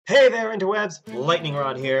Hey there, interwebs! Lightning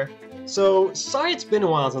Rod here. So, sorry it's been a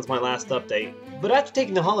while since my last update, but after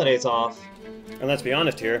taking the holidays off, and let's be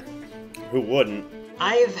honest here, who wouldn't?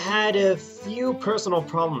 I've had a few personal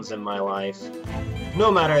problems in my life.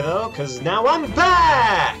 No matter though, cause now I'm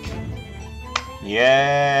back!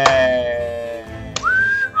 Yay!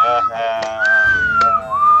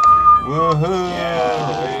 Woohoo!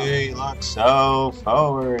 Yeah. We look so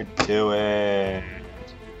forward to it.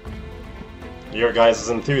 Your guys'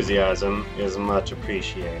 enthusiasm is much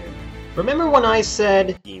appreciated. Remember when I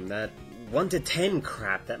said that 1 to 10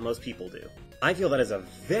 crap that most people do? I feel that is a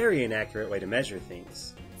very inaccurate way to measure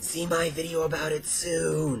things. See my video about it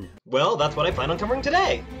soon! Well, that's what I plan on covering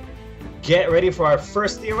today! Get ready for our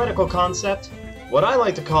first theoretical concept, what I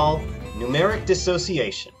like to call numeric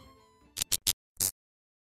dissociation.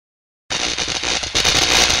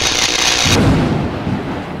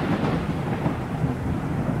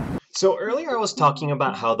 So earlier I was talking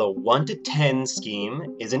about how the 1 to 10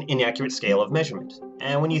 scheme is an inaccurate scale of measurement.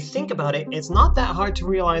 And when you think about it, it's not that hard to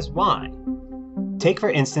realize why. Take for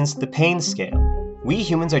instance the pain scale. We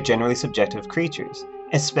humans are generally subjective creatures,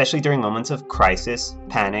 especially during moments of crisis,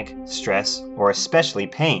 panic, stress, or especially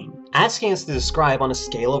pain. Asking us to describe on a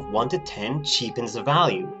scale of 1 to 10 cheapens the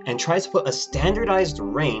value, and tries to put a standardized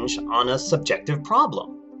range on a subjective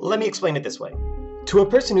problem. Let me explain it this way. To a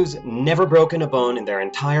person who's never broken a bone in their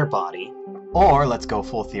entire body, or let's go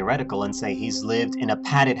full theoretical and say he's lived in a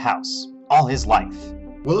padded house all his life,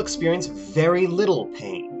 will experience very little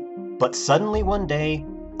pain. But suddenly one day,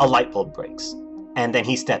 a light bulb breaks, and then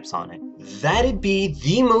he steps on it. That'd be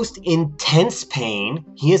the most intense pain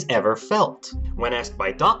he has ever felt. When asked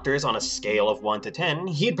by doctors on a scale of 1 to 10,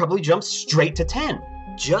 he'd probably jump straight to 10,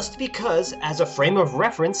 just because, as a frame of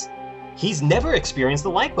reference, he's never experienced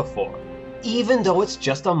the light before, even though it's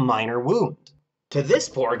just a minor wound. To this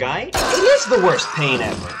poor guy, it is the worst pain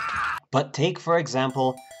ever. But take, for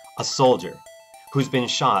example, a soldier who's been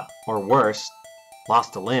shot, or worse,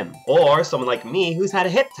 lost a limb. Or someone like me who's had a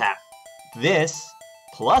hip tap. This,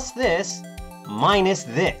 plus this, minus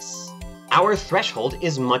this. Our threshold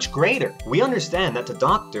is much greater. We understand that to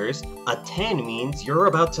doctors, a 10 means you're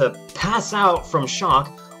about to pass out from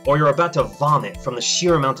shock, or you're about to vomit from the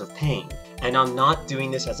sheer amount of pain. And I'm not doing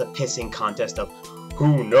this as a pissing contest of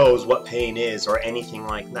who knows what pain is or anything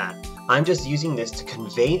like that. I'm just using this to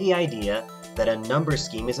convey the idea that a number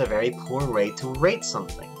scheme is a very poor way to rate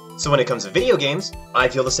something. So when it comes to video games, I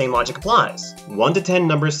feel the same logic applies. 1 to 10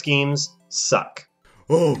 number schemes suck.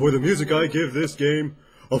 Oh, for the music I give this game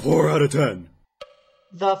a 4 out of 10.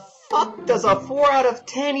 The fuck does a 4 out of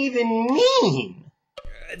 10 even mean?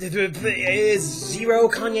 Is 0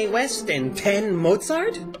 Kanye West and 10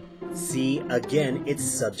 Mozart? See, again, it's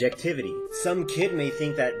subjectivity. Some kid may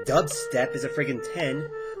think that dubstep is a friggin' 10,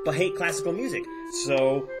 but hate classical music.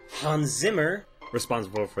 So, Hans Zimmer,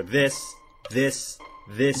 responsible for this, these,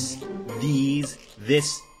 this,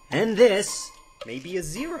 and this, may be a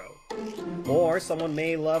 0. Or someone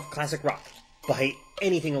may love classic rock, but hate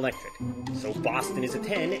anything electric. So Boston is a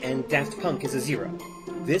 10 and Daft Punk is a 0.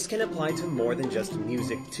 This can apply to more than just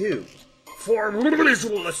music too. For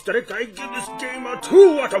visual aesthetic, I give this game a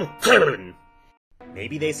 2 out of 10.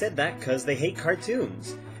 Maybe they said that because they hate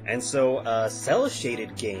cartoons. And so a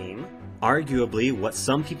cel-shaded game, arguably what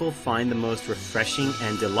some people find the most refreshing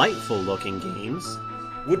and delightful looking games,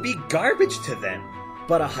 would be garbage to them.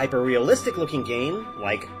 But a hyper-realistic looking game,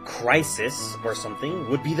 like Crisis or something,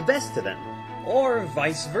 would be the best to them. Or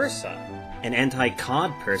vice versa. An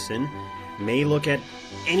anti-COD person may look at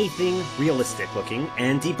anything realistic looking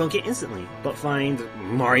and debunk it instantly, but find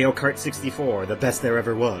Mario Kart 64 the best there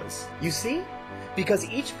ever was. You see? Because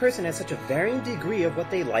each person has such a varying degree of what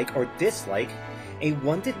they like or dislike, a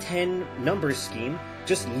 1 to 10 number scheme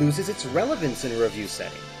just loses its relevance in a review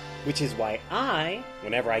setting. Which is why I,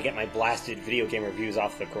 whenever I get my blasted video game reviews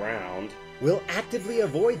off the ground, will actively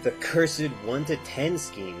avoid the cursed 1 to 10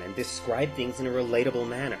 scheme and describe things in a relatable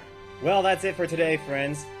manner. Well, that's it for today,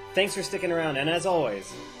 friends. Thanks for sticking around, and as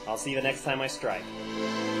always, I'll see you the next time I strike.